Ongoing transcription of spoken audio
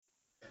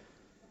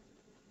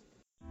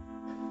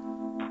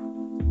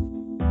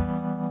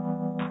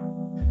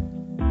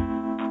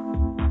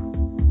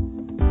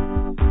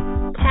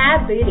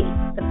Tabooty,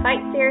 the Fight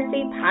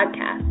CRC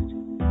podcast.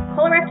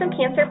 Colorectal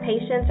cancer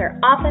patients are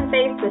often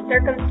faced with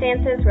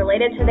circumstances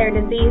related to their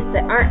disease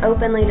that aren't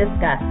openly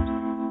discussed.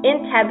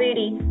 In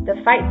Tabooty, the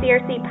Fight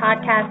CRC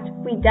podcast,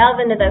 we delve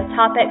into those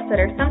topics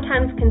that are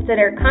sometimes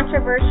considered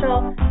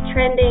controversial,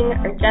 trending,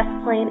 or just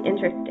plain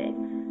interesting.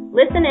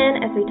 Listen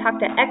in as we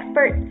talk to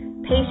experts,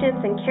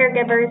 patients, and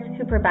caregivers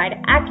who provide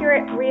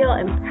accurate, real,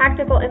 and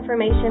practical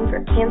information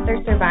for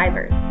cancer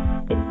survivors.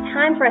 It's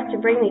time for us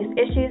to bring these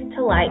issues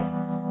to light.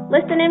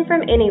 Listen in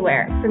from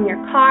anywhere, from your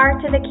car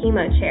to the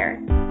chemo chair.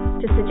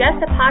 To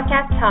suggest a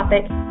podcast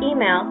topic,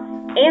 email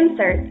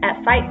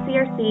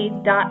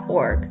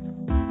answers@fightcrc.org.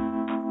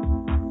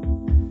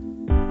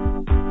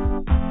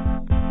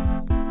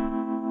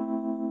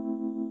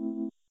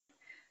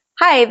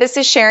 Hi, this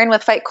is Sharon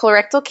with Fight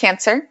Colorectal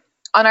Cancer.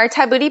 On our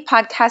Tabooty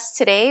podcast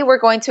today, we're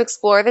going to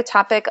explore the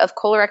topic of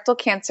colorectal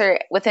cancer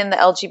within the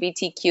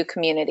LGBTQ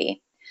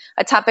community,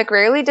 a topic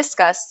rarely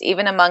discussed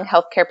even among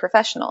healthcare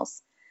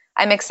professionals.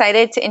 I'm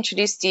excited to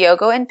introduce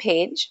Diogo and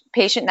Paige,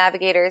 patient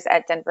navigators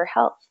at Denver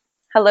Health.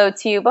 Hello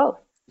to you both.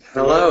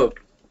 Hello.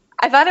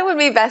 I thought it would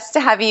be best to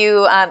have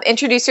you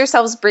introduce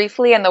yourselves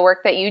briefly and the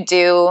work that you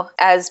do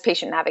as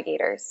patient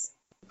navigators.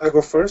 I'll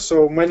go first.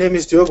 So my name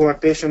is Diogo. I'm a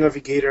patient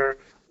navigator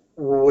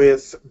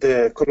with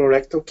the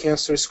colorectal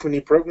cancer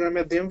screening program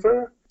at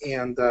Denver,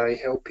 and I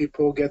help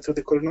people get through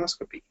the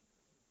colonoscopy.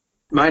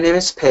 My name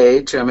is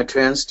Paige. I'm a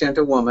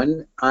transgender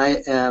woman.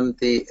 I am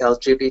the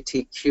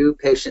LGBTQ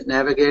patient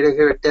navigator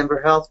here at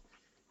Denver Health,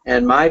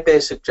 and my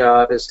basic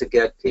job is to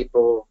get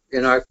people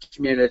in our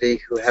community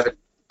who haven't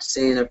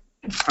seen a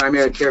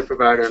primary care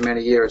provider in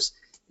many years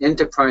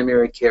into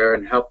primary care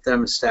and help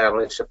them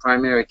establish a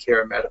primary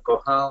care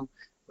medical home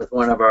with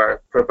one of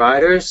our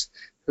providers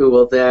who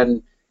will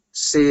then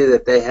see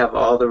that they have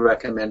all the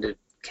recommended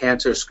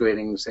cancer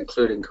screenings,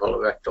 including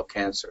colorectal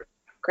cancer.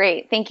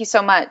 Great. Thank you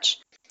so much.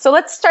 So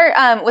let's start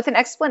with an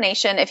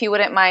explanation, if you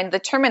wouldn't mind, the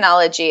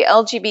terminology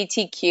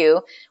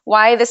LGBTQ,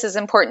 why this is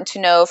important to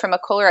know from a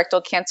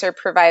colorectal cancer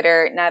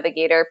provider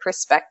navigator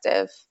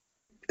perspective.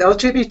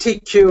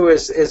 LGBTQ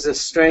is a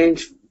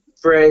strange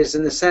phrase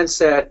in the sense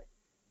that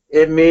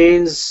it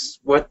means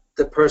what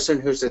the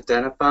person who's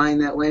identifying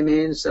that way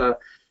means.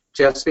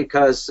 Just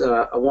because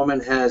a woman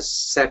has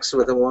sex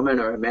with a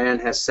woman or a man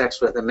has sex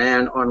with a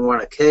man on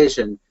one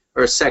occasion,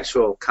 or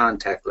sexual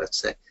contact, let's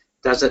say,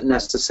 doesn't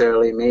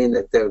necessarily mean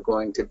that they're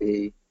going to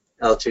be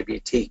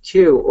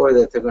LGBTQ or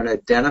that they're going to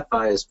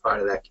identify as part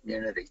of that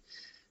community.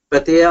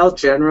 But the L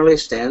generally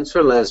stands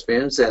for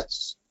lesbians,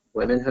 that's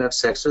women who have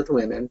sex with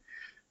women.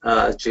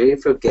 G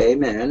for gay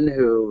men,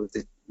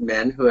 the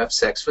men who have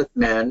sex with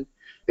men.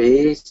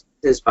 B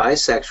is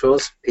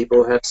bisexuals,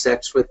 people who have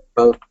sex with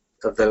both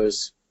of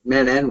those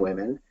men and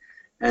women.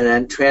 And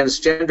then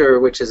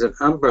transgender, which is an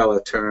umbrella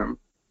term,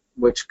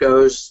 which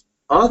goes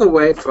all the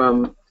way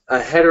from a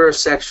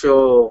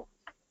heterosexual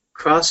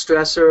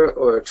cross-dresser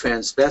or a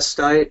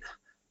transvestite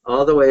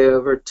all the way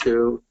over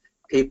to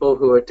people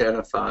who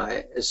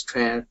identify as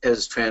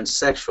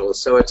transsexuals.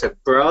 So it's a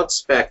broad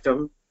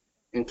spectrum,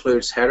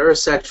 includes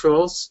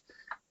heterosexuals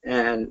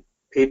and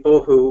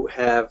people who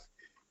have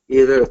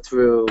either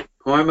through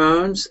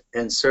hormones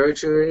and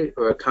surgery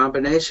or a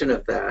combination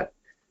of that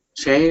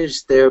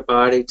changed their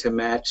body to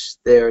match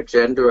their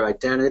gender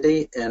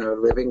identity and are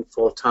living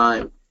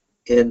full-time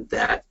in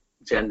that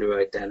gender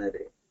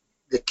identity.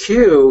 The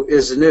Q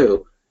is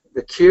new.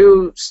 The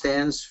Q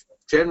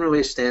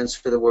generally stands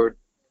for the word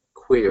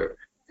queer,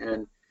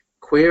 and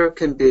queer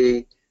can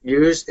be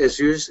used as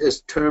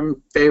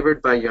term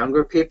favored by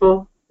younger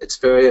people. It's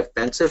very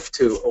offensive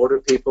to older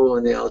people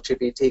in the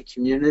LGBT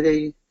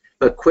community,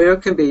 but queer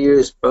can be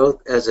used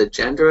both as a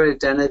gender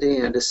identity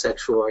and a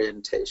sexual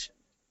orientation.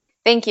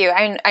 Thank you.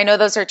 I know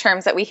those are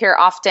terms that we hear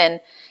often,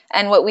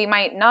 and what we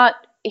might not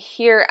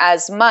hear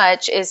as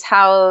much is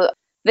how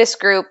this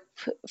group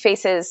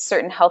faces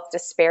certain health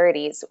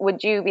disparities.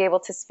 Would you be able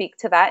to speak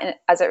to that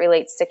as it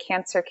relates to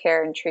cancer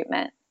care and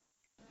treatment?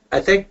 I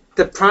think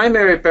the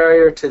primary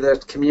barrier to the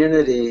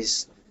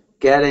communities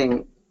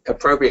getting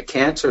appropriate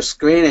cancer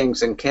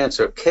screenings and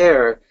cancer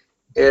care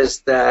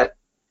is that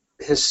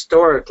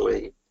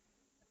historically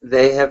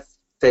they have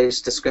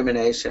faced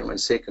discrimination when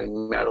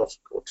seeking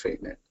medical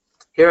treatment.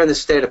 Here in the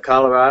state of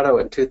Colorado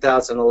in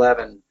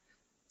 2011,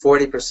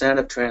 40%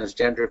 of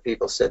transgender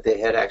people said they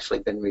had actually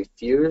been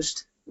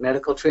refused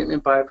medical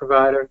treatment by a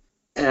provider.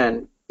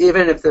 And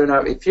even if they're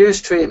not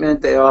refused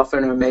treatment, they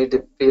often are made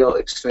to feel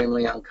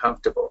extremely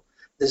uncomfortable.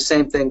 The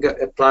same thing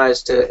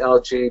applies to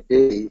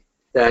LGBT,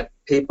 that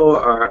people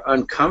are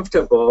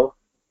uncomfortable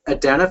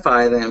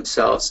identifying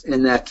themselves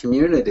in that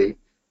community,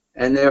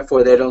 and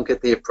therefore they don't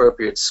get the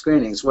appropriate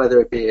screenings,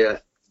 whether it be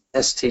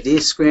STD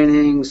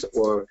screenings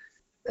or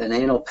an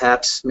anal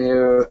pap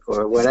smear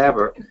or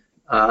whatever.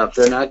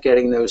 They're not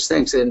getting those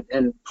things.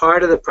 And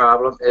part of the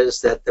problem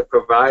is that the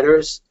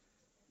providers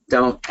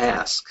don't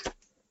ask.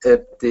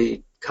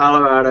 The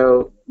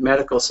Colorado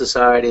Medical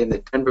Society and the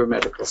Denver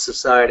Medical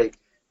Society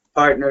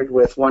partnered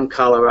with One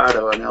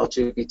Colorado, an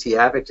LGBT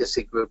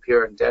advocacy group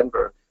here in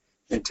Denver,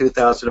 in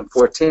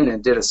 2014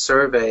 and did a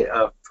survey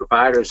of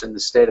providers in the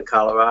state of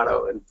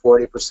Colorado, and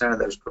 40% of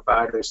those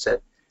providers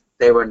said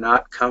they were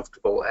not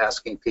comfortable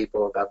asking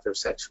people about their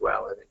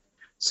sexuality.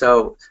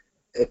 So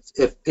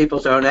if people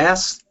don't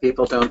ask,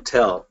 people don't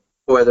tell,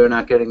 or they're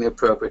not getting the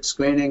appropriate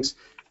screenings,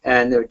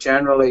 and they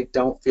generally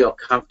don't feel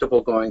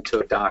comfortable going to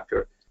a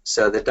doctor.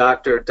 So the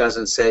doctor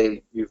doesn't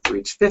say you've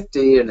reached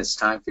 50 and it's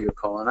time for your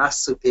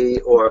colonoscopy,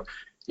 or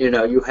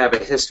you have a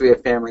history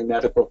of family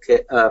medical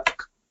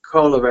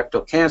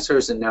colorectal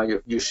cancers and now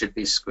you should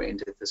be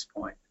screened at this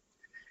point.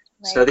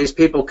 Right. So these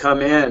people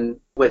come in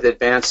with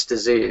advanced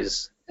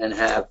disease and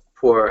have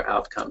poor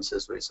outcomes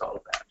as a result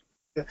of that.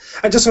 Yeah.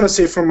 I just want to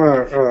say from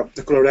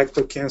the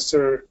colorectal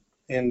cancer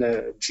and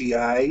the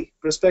GI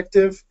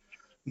perspective,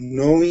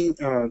 knowing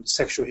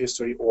sexual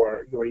history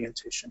or your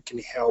orientation can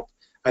help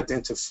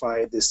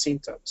identify the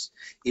symptoms.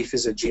 If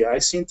it's a GI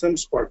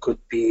symptoms, or could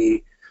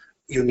be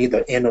you need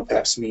an anal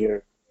pap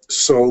smear.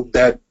 So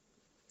that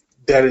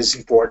is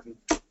important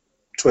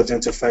to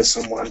identify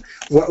someone.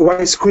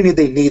 What screening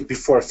they need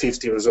before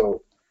 50 years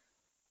old?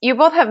 You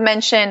both have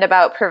mentioned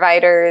about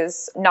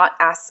providers not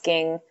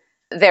asking,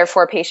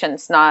 therefore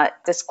patients not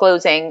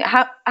disclosing.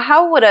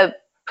 How would a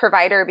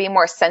provider be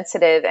more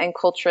sensitive and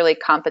culturally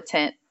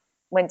competent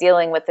when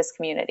dealing with this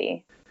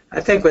community? I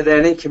think with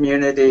any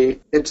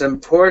community, it's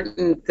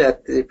important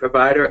that the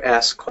provider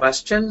asks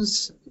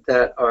questions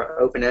that are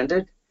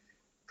open-ended.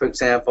 For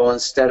example,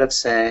 instead of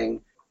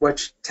saying,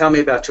 tell me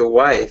about your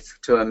wife,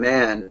 to a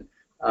man,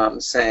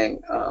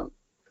 saying,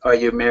 are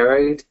you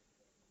married?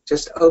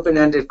 Just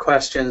open-ended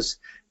questions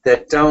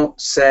that don't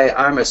say,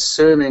 I'm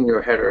assuming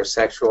you're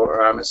heterosexual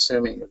or I'm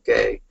assuming you're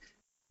gay,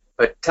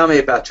 but tell me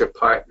about your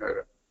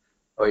partner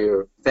or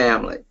your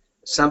family.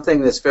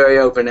 Something that's very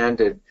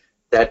open-ended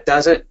that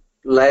doesn't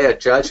lay a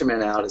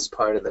judgment out as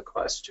part of the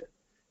question.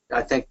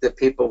 I think that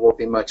people will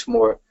be much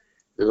more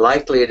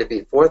likely to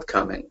be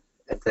forthcoming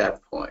at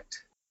that point.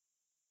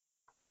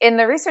 In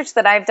the research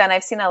that I've done,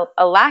 I've seen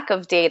a lack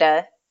of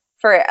data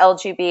for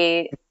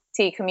LGBT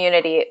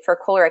community for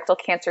colorectal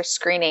cancer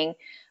screening.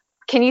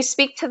 Can you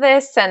speak to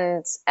this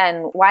and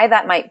why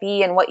that might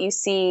be, and what you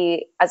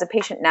see as a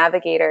patient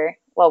navigator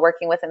while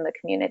working within the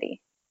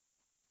community?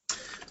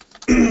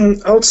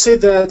 I would say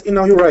that,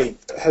 you're right.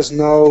 Has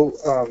no,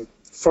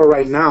 for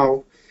right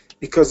now,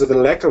 because of the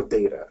lack of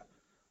data,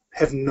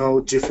 have no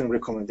different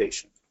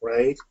recommendation,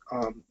 right?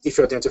 If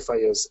you identify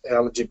as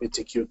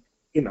LGBTQ,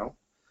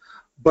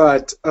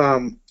 But,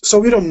 so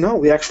we don't know.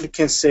 We actually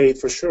can't say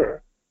for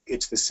sure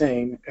it's the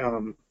same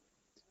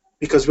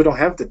because we don't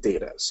have the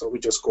data. So we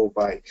just go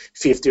by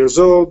 50 years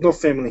old, no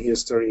family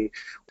history.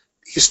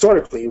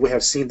 Historically, we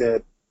have seen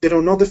that they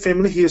don't know the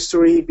family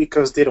history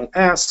because they don't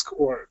ask,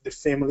 or the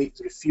family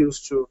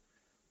refuse to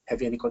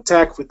have any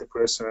contact with the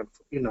person,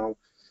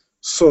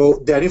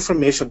 So that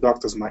information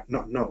doctors might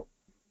not know.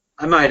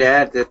 I might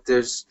add that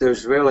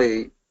there's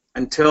really,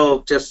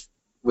 until just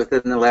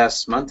within the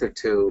last month or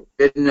two,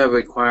 been no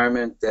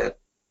requirement that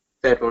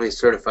federally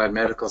certified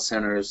medical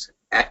centers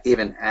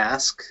even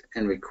ask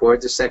and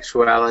record the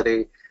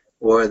sexuality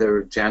or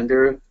their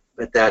gender,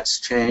 but that's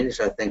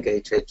changed. I think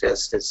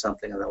HHS did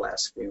something in the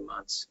last few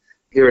months.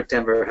 Here at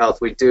Denver Health,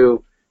 we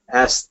do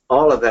ask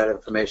all of that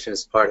information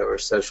as part of our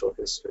social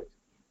history.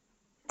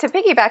 To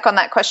piggyback on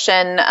that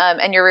question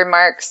and your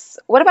remarks,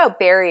 what about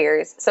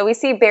barriers? So we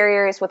see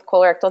barriers with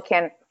colorectal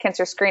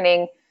cancer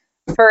screening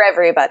for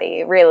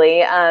everybody, really.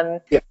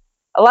 Yeah.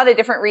 A lot of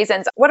different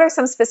reasons. What are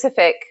some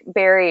specific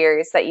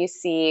barriers that you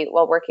see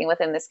while working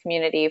within this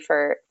community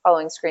for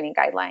following screening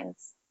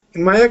guidelines?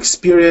 In my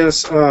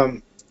experience,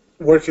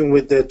 working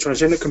with the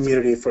transgender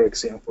community, for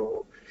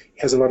example,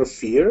 has a lot of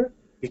fear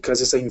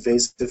because it's an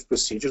invasive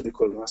procedure, the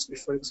colonoscopy,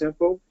 for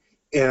example,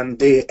 and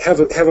they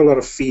have a lot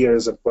of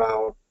fears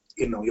about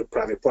your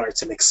private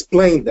parts, and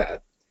explain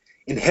that,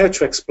 and have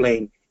to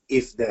explain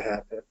if that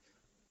happened.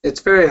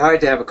 It's very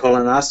hard to have a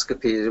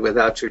colonoscopy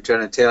without your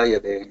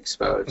genitalia being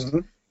exposed. Mm-hmm.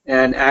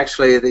 And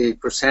actually, the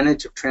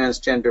percentage of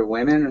transgender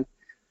women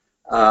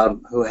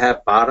who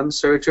have bottom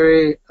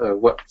surgery, or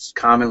what's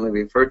commonly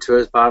referred to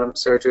as bottom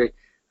surgery,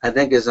 I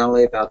think is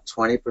only about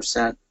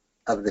 20%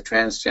 of the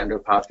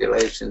transgender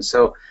population.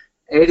 So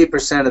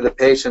 80% of the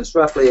patients,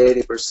 roughly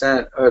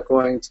 80%, are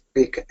going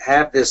to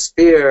have this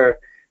fear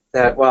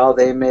that while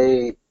they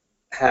may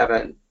have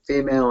a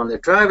female on their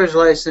driver's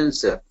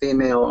license, a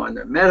female on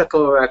their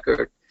medical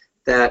record,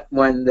 that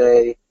when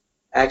they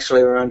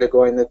actually are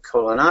undergoing the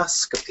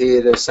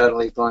colonoscopy, they're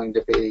suddenly going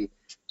to be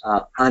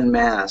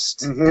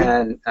unmasked,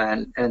 mm-hmm.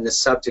 and the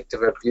subject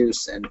of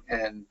abuse and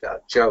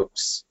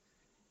jokes,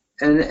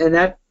 and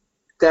that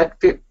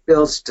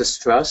builds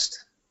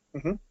distrust,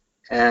 mm-hmm.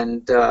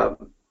 and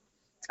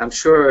I'm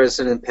sure is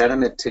an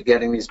impediment to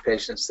getting these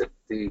patients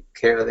the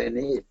care they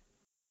need.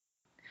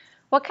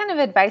 What kind of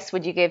advice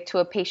would you give to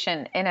a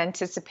patient in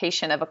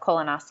anticipation of a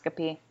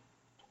colonoscopy?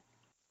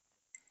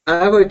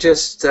 I would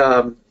just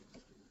tell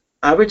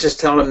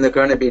them they're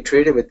going to be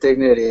treated with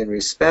dignity and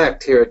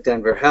respect here at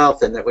Denver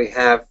Health, and that we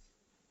have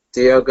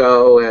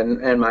Diogo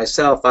and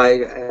myself.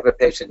 I have a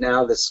patient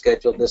now that's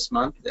scheduled this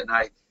month, and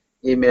I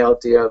email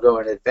Diogo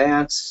in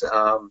advance,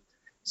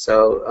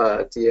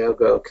 so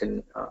Diogo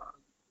can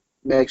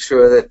make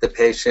sure that the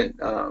patient,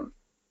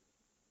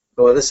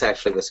 well, this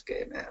actually was a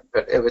gay man,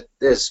 but it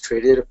is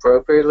treated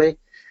appropriately.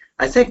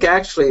 I think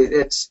actually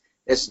it's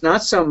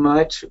not so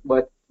much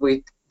what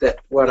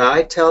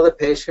I tell the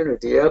patient or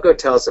Diogo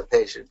tells the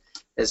patient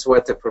is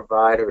what the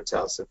provider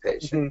tells the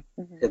patient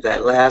in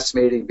that last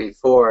meeting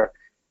before.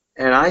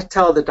 And I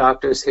tell the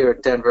doctors here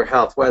at Denver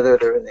Health, whether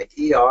they're in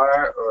the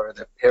ER or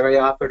the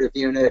perioperative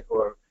unit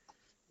or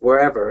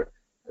wherever,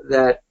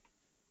 that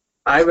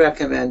I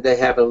recommend they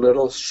have a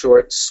little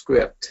short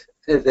script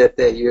that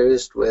they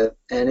used with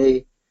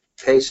any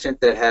patient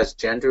that has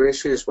gender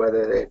issues,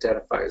 whether they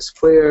identify as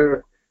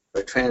queer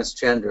or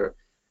transgender.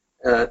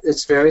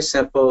 It's very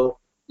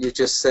simple. You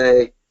just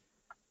say,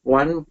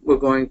 1, we're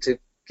going to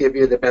give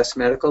you the best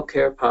medical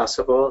care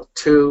possible.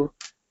 2,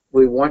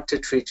 we want to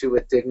treat you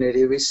with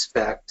dignity,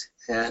 respect,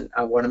 and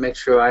I want to make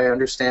sure I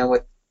understand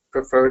what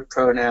preferred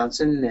pronouns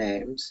and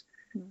names.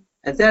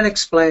 And then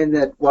explain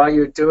that while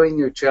you're doing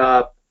your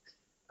job,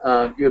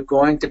 you're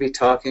going to be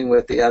talking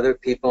with the other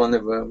people in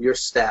the room, your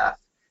staff,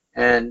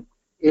 and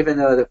even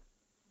though the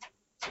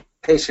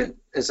patient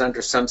is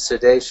under some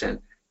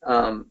sedation,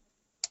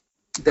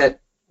 that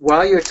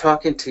while you're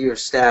talking to your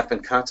staff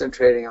and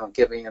concentrating on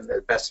giving them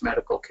the best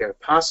medical care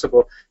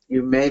possible,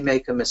 you may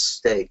make a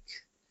mistake.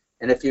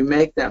 And if you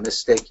make that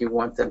mistake, you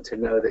want them to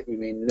know that you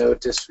mean no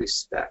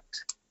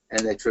disrespect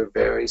and that you're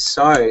very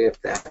sorry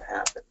if that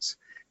happens.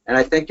 And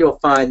I think you'll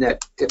find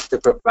that if the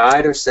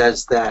provider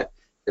says that,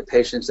 the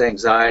patient's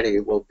anxiety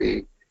will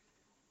be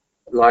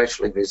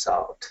largely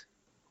resolved.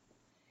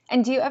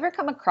 And do you ever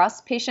come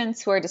across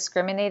patients who are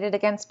discriminated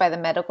against by the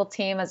medical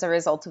team as a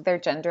result of their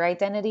gender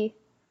identity?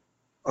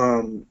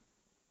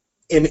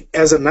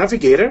 As a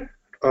navigator,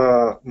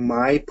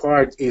 my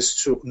part is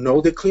to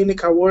know the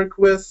clinic I work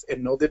with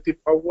and know the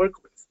people I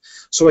work with.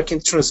 So I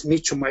can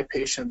transmit to my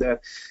patient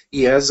that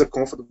he has a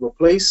comfortable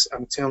place.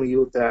 I'm telling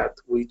you that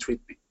we treat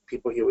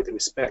people here with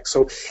respect.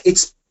 So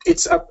it's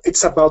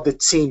about the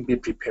team be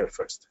prepared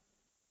first.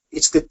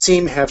 It's the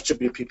team have to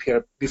be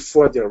prepared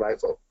before the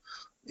arrival.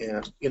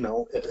 And,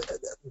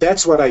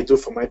 that's what I do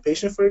for my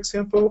patient, for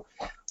example.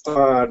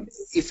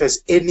 If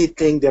there's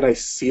anything that I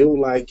feel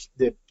like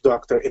the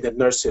doctor and the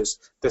nurses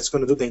that's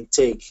going to do the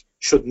intake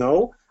should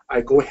know,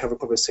 I go and have a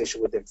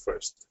conversation with them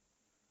first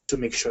to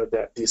make sure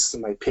that this is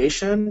my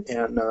patient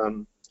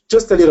and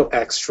just a little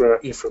extra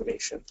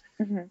information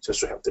just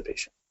to help the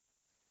patient.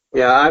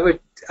 Yeah,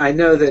 I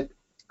know that,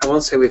 I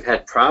won't say we've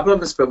had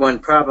problems, but when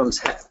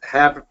problems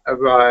have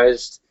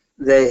arisen,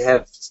 they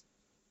have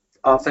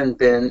often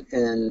been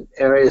in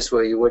areas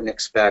where you wouldn't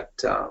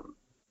expect,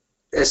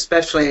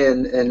 especially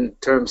in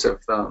terms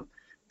of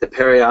the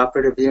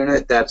perioperative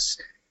unit. That's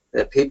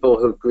the people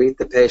who greet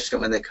the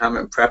patient when they come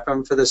and prep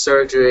them for the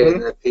surgery,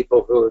 and the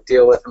people who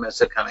deal with them as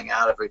they're coming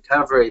out of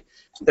recovery.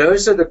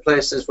 Those are the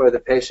places where the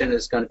patient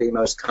is going to be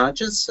most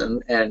conscious,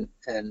 and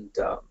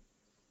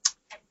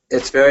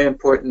it's very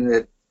important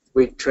that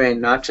we train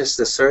not just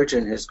the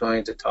surgeon who's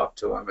going to talk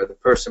to them or the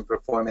person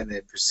performing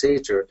the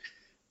procedure,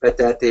 but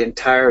that the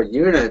entire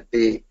unit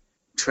be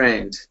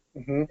trained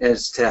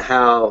as to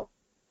how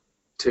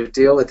to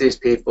deal with these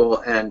people.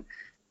 And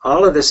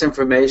all of this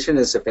information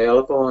is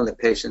available in the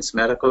patient's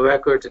medical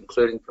records,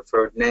 including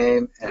preferred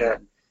name.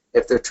 And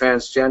if they're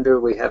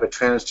transgender, we have a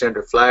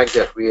transgender flag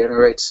that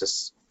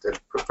reiterates the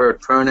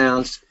preferred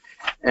pronouns,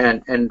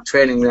 and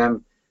training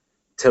them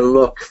to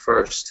look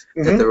first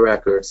at the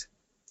records.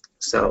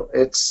 So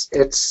it's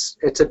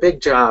a big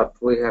job.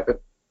 We have a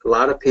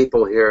lot of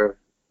people here.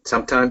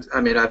 Sometimes,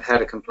 I mean, I've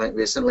had a complaint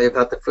recently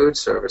about the food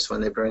service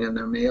when they bring in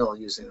their meal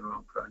using the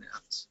wrong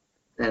pronouns.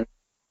 And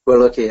we're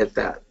looking at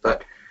that.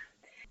 But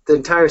the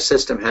entire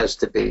system has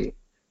to be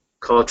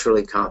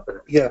culturally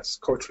competent. Yes,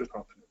 culturally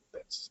competent.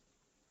 Yes.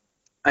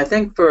 I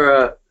think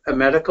for a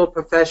medical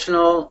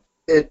professional,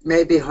 it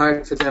may be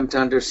hard for them to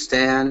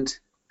understand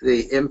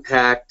the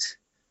impact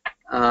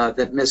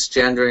that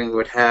misgendering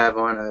would have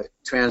on a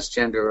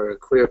transgender or a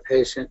queer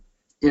patient.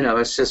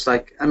 It's just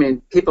like, I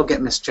mean, people get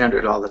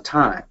misgendered all the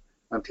time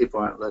when people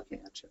aren't looking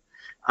at you.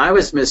 I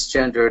was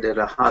misgendered at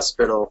a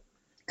hospital,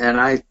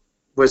 and I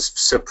was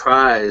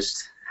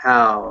surprised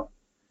how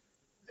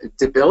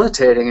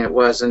debilitating it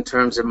was in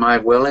terms of my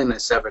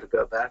willingness ever to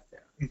go back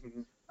there.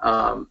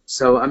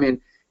 So, I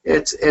mean,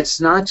 it's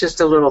not just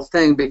a little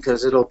thing,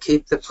 because it'll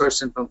keep the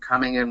person from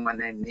coming in when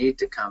they need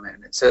to come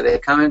in. And so they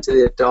come into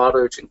the adult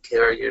urgent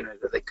care unit,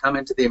 or they come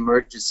into the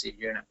emergency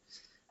unit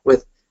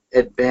with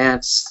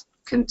advanced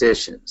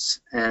conditions,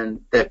 and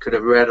that could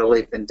have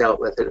readily been dealt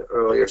with at an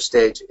earlier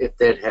stage if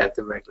they'd had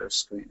the regular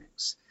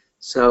screenings.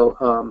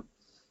 So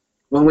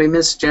when we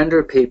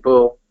misgender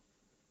people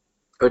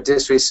or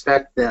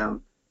disrespect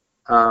them,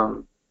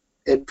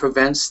 it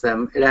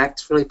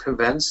actually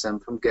prevents them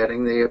from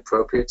getting the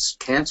appropriate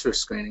cancer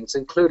screenings,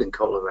 including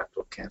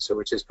colorectal cancer,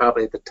 which is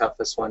probably the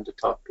toughest one to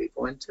talk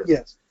people into.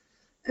 Yes.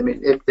 I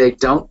mean, if they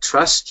don't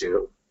trust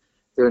you,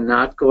 they're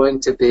not going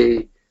to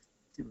be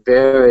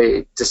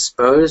very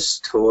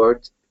disposed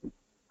toward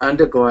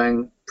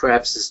undergoing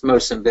perhaps this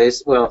most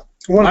invasive, well,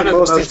 One of the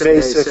most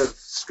invasive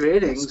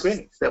screenings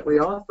that we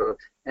offer.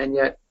 And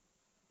yet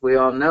we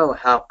all know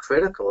how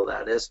critical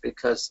that is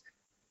because,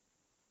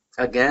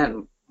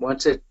 again,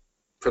 once it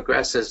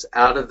progresses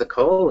out of the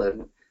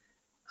colon,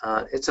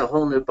 it's a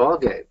whole new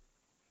ballgame.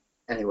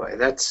 Anyway,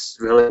 that's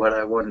really what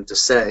I wanted to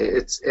say.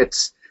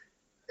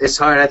 It's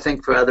hard, I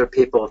think, for other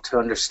people to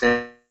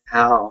understand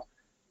how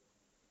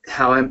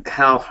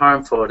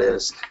harmful it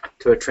is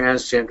to a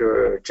transgender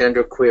or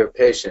genderqueer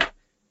patient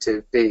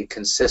to be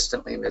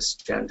consistently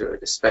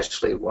misgendered,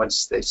 especially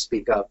once they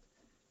speak up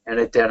and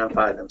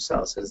identify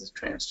themselves as a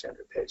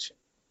transgender patient.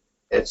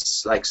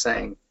 It's like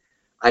saying,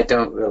 I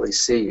don't really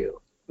see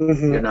you.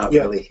 Mm-hmm. You're not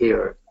really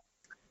here.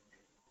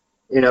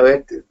 You know,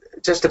 it's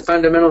just a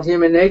fundamental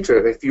human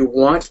nature. If you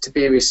want to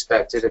be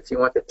respected, if you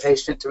want the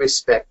patient to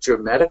respect your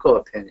medical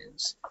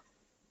opinions,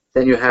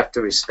 then you have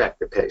to respect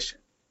the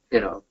patient. You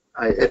know,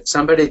 if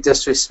somebody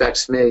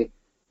disrespects me,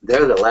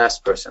 they're the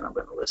last person I'm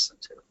going to listen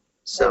to.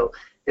 So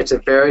it's a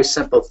very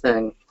simple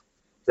thing.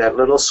 That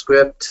little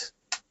script,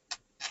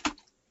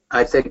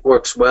 I think,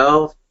 works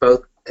well,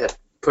 both at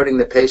putting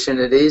the patient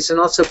at ease and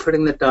also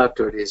putting the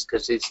doctor at ease,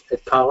 because he's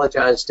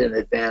apologized in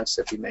advance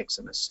if he makes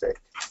a mistake.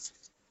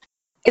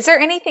 Is there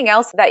anything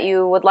else that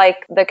you would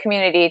like the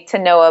community to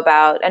know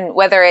about, and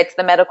whether it's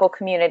the medical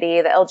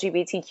community, the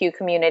LGBTQ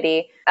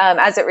community,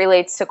 as it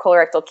relates to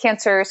colorectal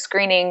cancer,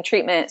 screening,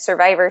 treatment,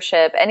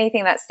 survivorship,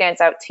 anything that stands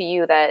out to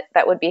you that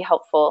would be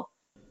helpful?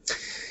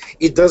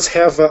 It does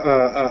have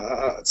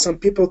some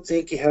people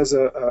think it has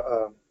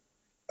a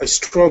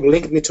strong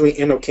link between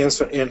anal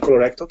cancer and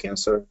colorectal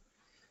cancer,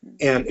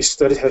 and a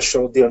study has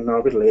shown they are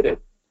not related.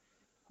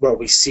 What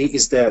we see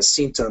is that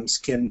symptoms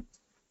can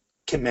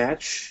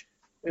match,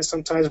 and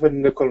sometimes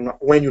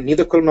when you need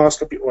a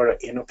colonoscopy or an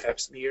anal pap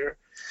smear.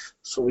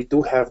 So we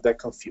do have that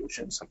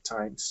confusion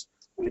sometimes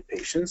with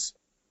patients.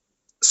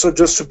 So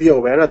just to be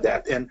aware of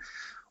that. And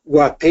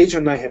what Paige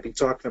and I have been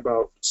talking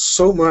about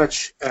so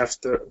much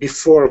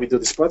before we do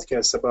this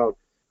podcast about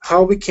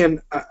how we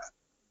can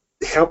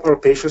help our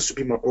patients to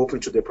be more open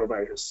to their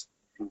providers,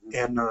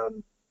 and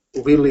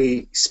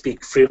really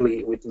speak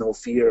freely with no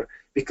fear,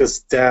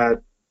 because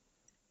that,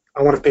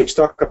 I want Paige to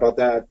talk about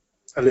that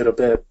a little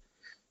bit,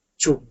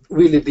 to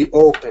really be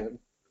open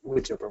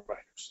with your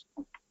providers.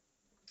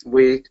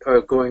 We are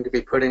going to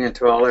be putting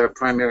into all our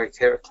primary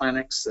care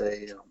clinics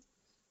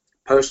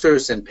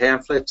posters and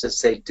pamphlets that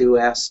say do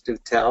ask, do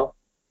tell,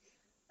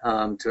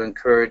 to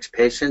encourage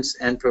patients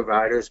and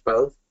providers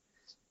both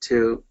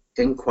to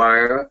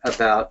inquire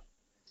about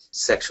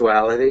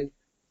sexuality.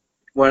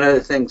 One of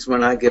the things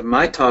when I give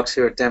my talks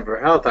here at Denver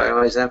Health, I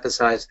always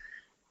emphasize,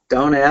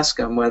 don't ask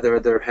them whether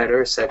they're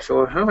heterosexual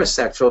or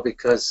homosexual,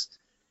 because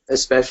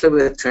especially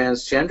with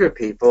transgender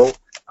people,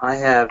 I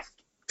have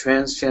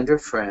transgender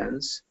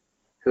friends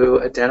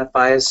who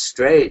identify as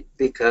straight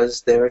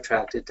because they're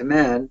attracted to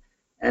men,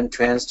 and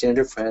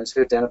transgender friends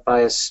who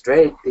identify as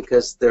straight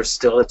because they're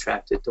still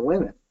attracted to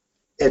women.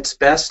 It's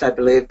best, I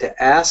believe,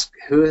 to ask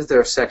who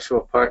their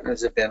sexual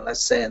partners have been,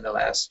 let's say in the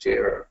last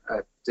year.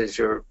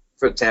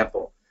 For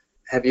example,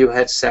 have you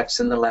had sex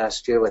in the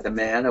last year with a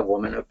man, a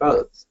woman, or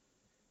both?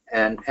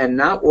 And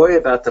not worry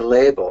about the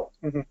label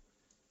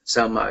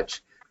so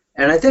much.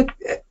 And I think,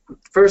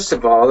 first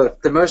of all,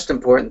 the most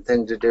important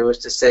thing to do is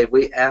to say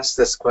we ask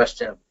this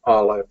question of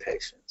all our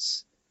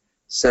patients,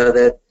 so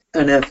that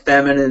an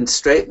effeminate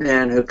straight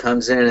man who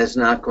comes in is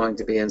not going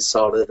to be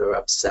insulted or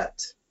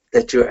upset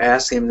that you're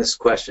asking him this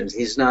question.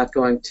 He's not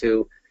going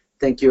to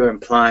think you're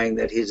implying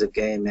that he's a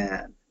gay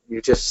man. You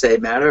just say,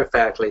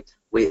 matter-of-factly,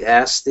 we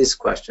ask these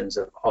questions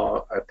of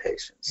all our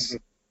patients.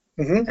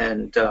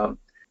 And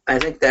I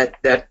think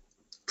that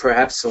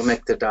perhaps will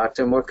make the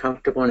doctor more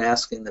comfortable in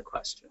asking the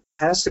question.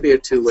 It has to be a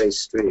two-way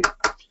street.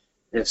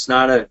 It's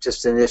not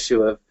just an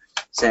issue of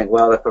saying,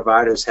 well, the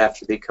providers have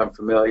to become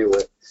familiar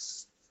with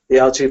the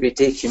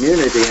LGBT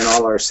community and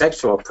all our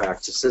sexual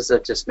practices.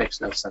 That just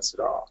makes no sense at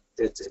all.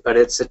 But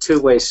it's a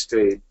two-way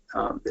street.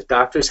 The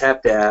doctors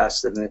have to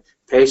ask, and the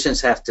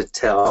patients have to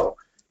tell,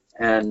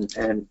 and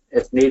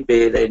if need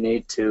be, they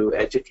need to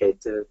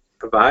educate the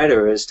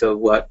provider as to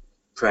what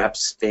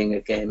perhaps being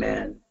a gay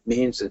man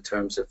means in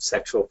terms of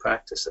sexual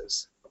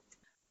practices.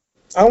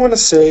 I want to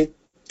say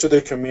to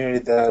the community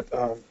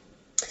that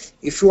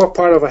if you are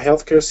part of a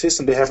healthcare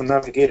system, they have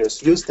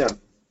navigators. Use them.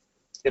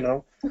 You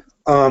know,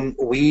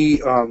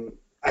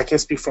 I can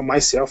speak for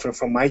myself and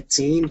from my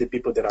team, the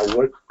people that I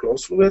work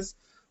closely with.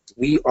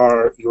 We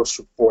are your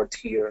support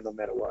here, no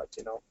matter what.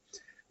 You know,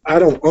 I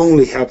don't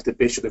only help the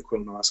patient with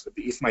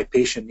colonoscopy. If my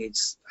patient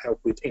needs help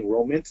with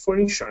enrollment for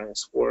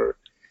insurance, or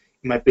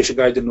my patient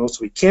diagnosed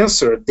with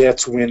cancer,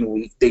 that's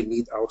when they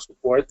need our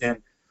support.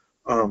 And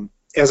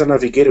as a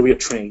navigator, we are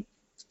trained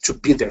to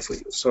be there for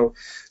you. So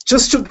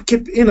just to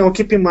keep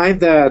in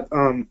mind that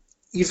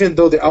even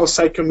though the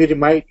outside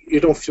community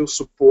you don't feel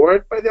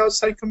support by the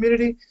outside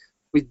community,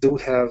 we do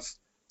have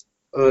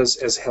us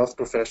as health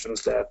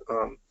professionals that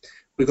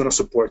we're going to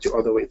support you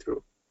all the way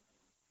through.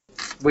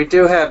 We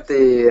do have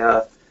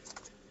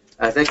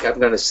I think I'm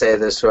going to say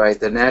this right,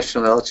 the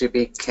National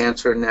LGBT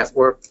Cancer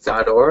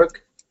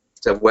Network.org.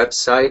 It's a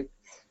website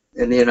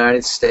in the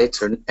United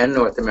States and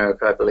North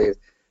America, I believe,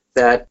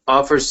 that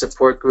offers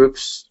support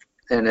groups,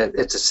 and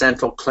it's a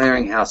central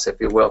clearinghouse, if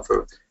you will,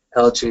 for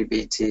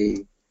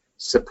LGBT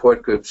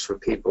support groups for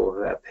people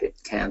who have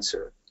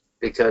cancer.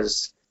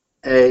 Because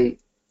a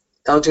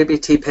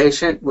LGBT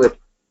patient with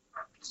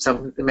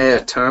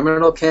a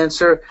terminal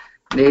cancer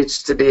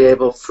needs to be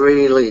able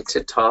freely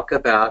to talk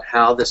about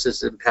how this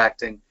is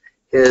impacting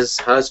his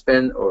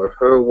husband or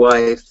her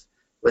wife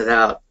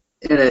without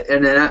in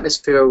an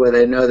atmosphere where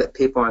they know that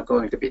people aren't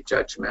going to be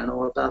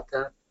judgmental about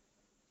that.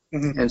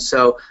 Mm-hmm. And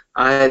so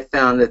I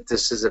found that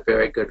this is a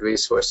very good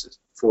resource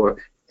for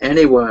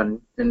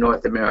anyone in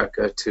North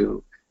America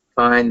to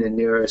find the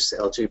nearest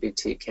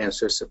LGBT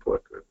cancer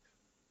support group.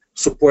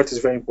 Support is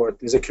very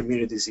important. It's a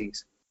community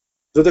disease.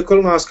 So the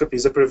colonoscopy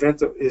is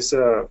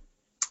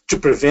to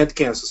prevent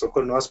cancer. So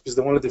colonoscopy is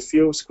one of the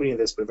few screening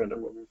that's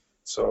preventable.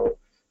 So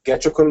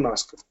get your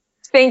colonoscopy.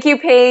 Thank you,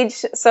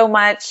 Paige, so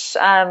much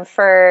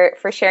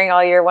for sharing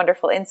all your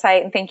wonderful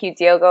insight, and thank you,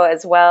 Diogo,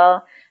 as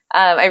well.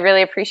 I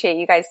really appreciate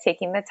you guys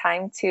taking the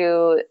time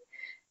to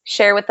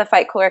share with the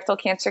Fight Colorectal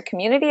Cancer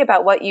community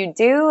about what you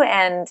do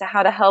and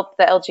how to help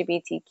the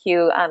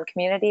LGBTQ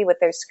community with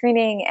their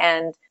screening,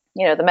 and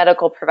the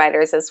medical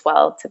providers as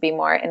well to be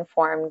more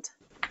informed.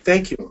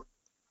 Thank you.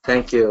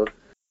 Thank you.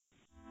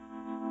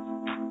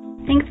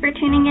 Thanks for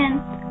tuning in.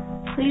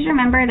 Please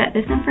remember that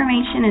this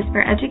information is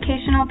for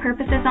educational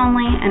purposes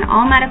only, and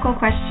all medical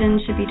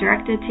questions should be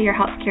directed to your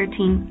healthcare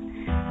team.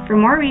 For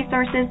more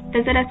resources,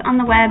 visit us on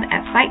the web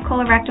at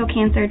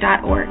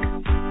fightcolorectalcancer.org.